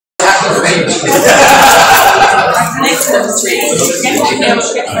Yeah.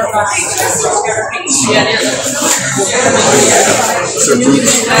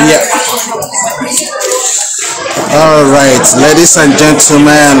 All right, ladies and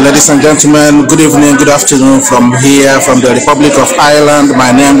gentlemen, good evening, good afternoon from here, from the Republic of Ireland.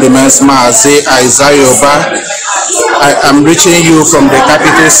 My name remains Mazi Aizayoba. I am reaching you from the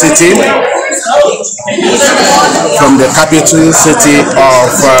capital city,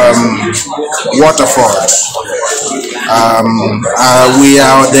 of Waterford. We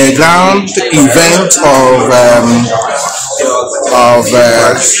are the ground event of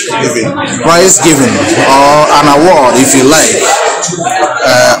prize giving, or an award if you like,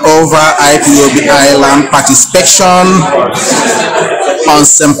 over Ipob Irland participation on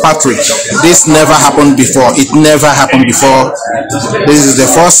St. Patrick. This never happened before. This is the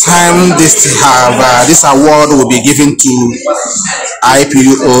first time this award will be given to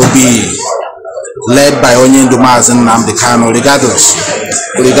Ipob, led by Mazi Nnamdi Kanu, regardless.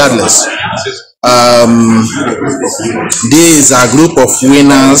 These are a group of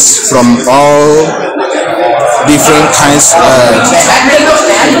winners from all different kinds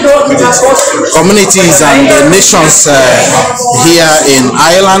communities and nations here in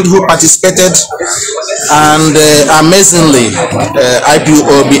Ireland who participated, and amazingly,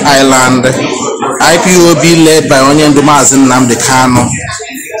 Ipob Irland, Ipob led by Mazi Nnamdi Kanu,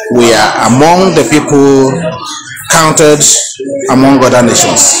 we are among the people counted among other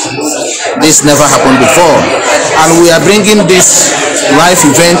nations. This never happened before, and we are bringing this live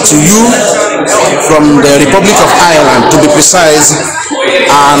event to you from the Republic of Ireland, to be precise,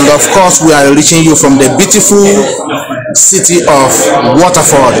 and of course we are reaching you from the beautiful city of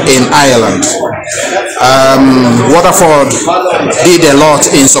Waterford in Ireland. Waterford did a lot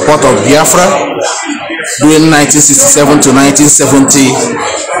in support of Biafra during 1967 to 1970,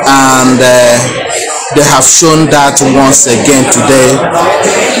 and they have shown that once again today.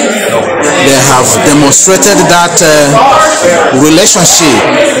 They have demonstrated that relationship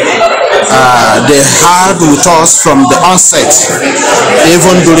they had with us from the onset,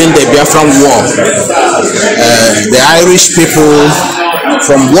 even during the Biafran war. The Irish people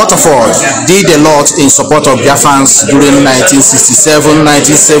from Waterford did a lot in support of Biafrans during 1967,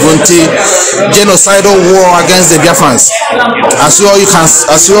 1970 genocidal war against the Biafrans. As you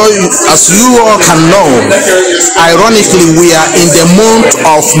all can know, ironically, we are in the month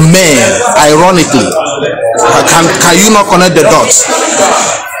of May. Ironically, can you not connect the dots?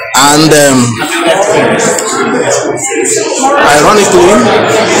 And ironically,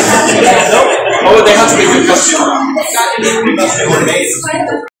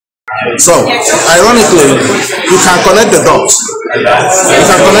 so ironically, you can connect the dots.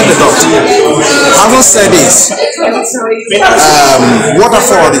 Having said this,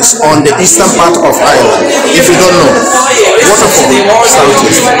 Waterford is on the eastern part of Ireland. If you don't know, Waterford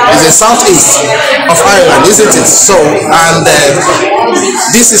is the southeast of Ireland, isn't it? So, and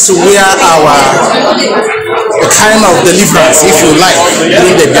this is where our kind of deliverance, if you like,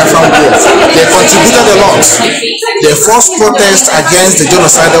 during the Biafran war. They contributed a lot. The first protest against the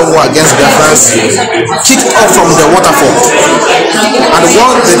genocidal war against Biafrans kicked off from the Waterford. And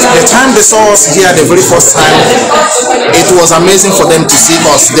the time they saw us here the very first time, it was amazing for them to see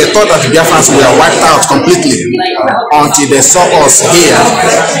us. They thought that the Biafrans were wiped out completely until they saw us here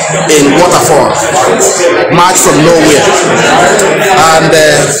in Waterford, march from nowhere. And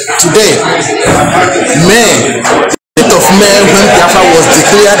today, the 8th of May, when Biafra was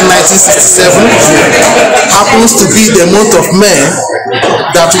declared 1967, happens to be the month of May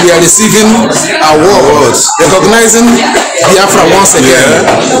that we are receiving awards recognizing Biafra once again.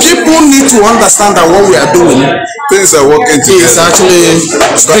 People need to understand that what we are doing, things are working together. It's actually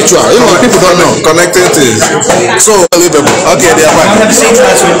spiritual. You know, people don't know. Connected to. So unbelievable. Okay, they are back.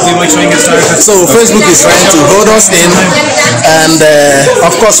 So Facebook is trying to hold us in, and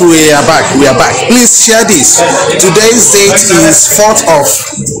of course we are back. Please share this. Today's date is 4th of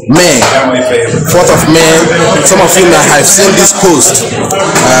May. 4th of May. Some of you may have seen this post.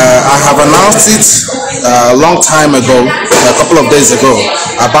 I have announced it a long time ago, a couple of days ago,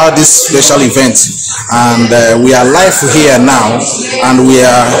 about this special event, and we are live here now, and we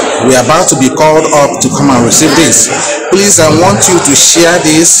are about to be called up to come and receive this. Please, I want you to share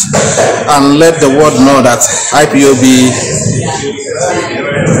this and let the world know that Ipob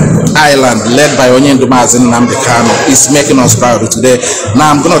Irland, led by Mazi Nnamdi Kanu, is making us proud today.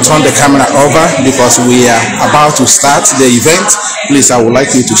 Now I'm going to turn the camera over because we are about to start the event. Please, I would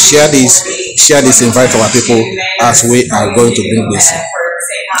like you to share this, invite our people as we are going to bring this.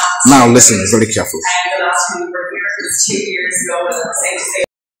 Now listen very carefully.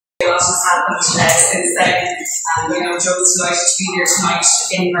 And I know Joe's delighted to be here tonight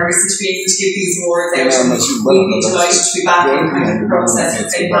in person to be able to give these awards out. We'd be delighted to be back in kind of the process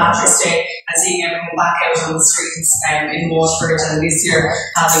of St. Patrick's Day and seeing everyone back out on the streets in Waterford, and this year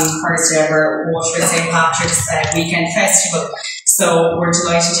having the first ever Waterford St. Patrick's Weekend Festival. So we're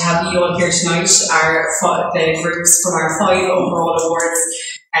delighted to have you all here tonight, the groups from our 5 overall awards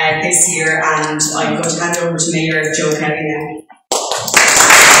this year, and I'm going to hand over to Mayor Joe Kelly now.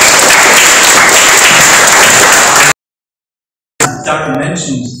 Darren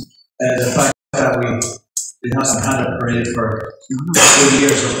mentioned the fact that we haven't had a parade for 2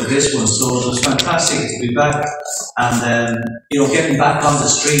 years up to this one, so it was fantastic to be back and getting back on the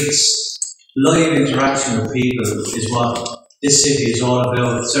streets. Live interaction with people is what this city is all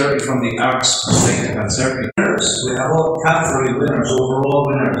about, certainly from the arts perspective and certainly winners. We have all category winners, overall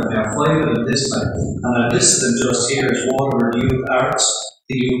winners, and we have 5 of them this time. And I've listed them just here as Waterford Youth Arts,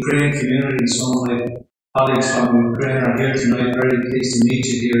 the Ukraine community. Some of my colleagues from Ukraine are here tonight. Very pleased to meet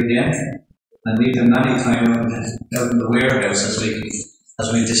you here again. And meet them anytime out in the warehouse as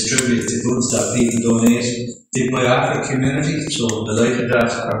we distribute the goods that people donate. The Biafra community, so delighted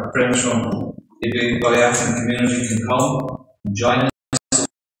that our friends from the big Biafran community can come and join us.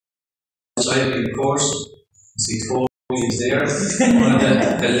 Society, of course. See Toby is there, one of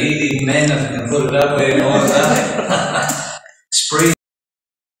the leading men, if I can put it that way, and all of that. Spring.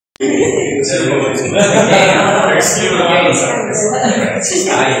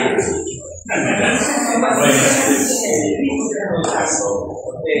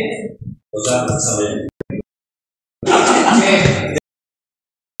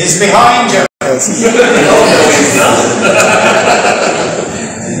 It's behind you.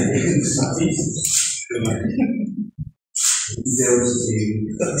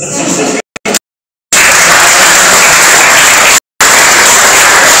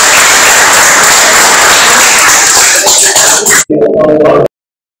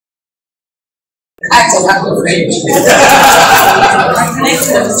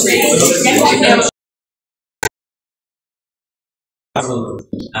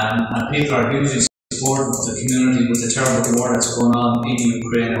 And people are hugely supporting the community with the terrible war that's going on in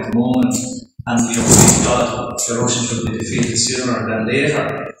Ukraine at the moment. And we've got the Russians will be defeated sooner than later.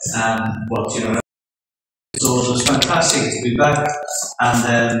 So it was fantastic to be back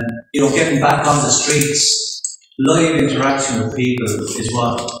and getting back on the streets. Live interaction with people is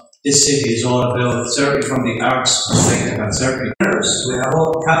what this city is all about, certainly from the arts perspective and certainly winners. We have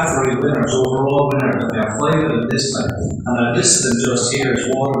all category winners, overall winners, and we have 5 of them this time. And I've listed them just here as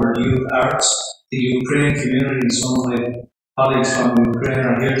Waterford Youth Arts, the Ukraine community. Some of my colleagues from Ukraine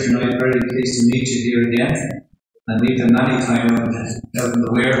are here tonight. Very pleased to meet you here again and meet them anytime out in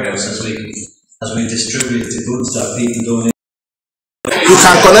the warehouse as we distribute the goods that people donate. You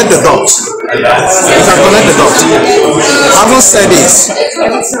can connect the dots. You can connect the dots. Having said this,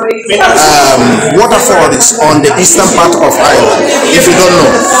 Waterford is on the eastern part of Ireland. If you don't know,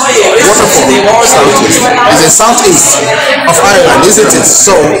 Waterford southeast is the southeast of Ireland, isn't it?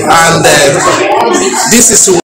 So, and this is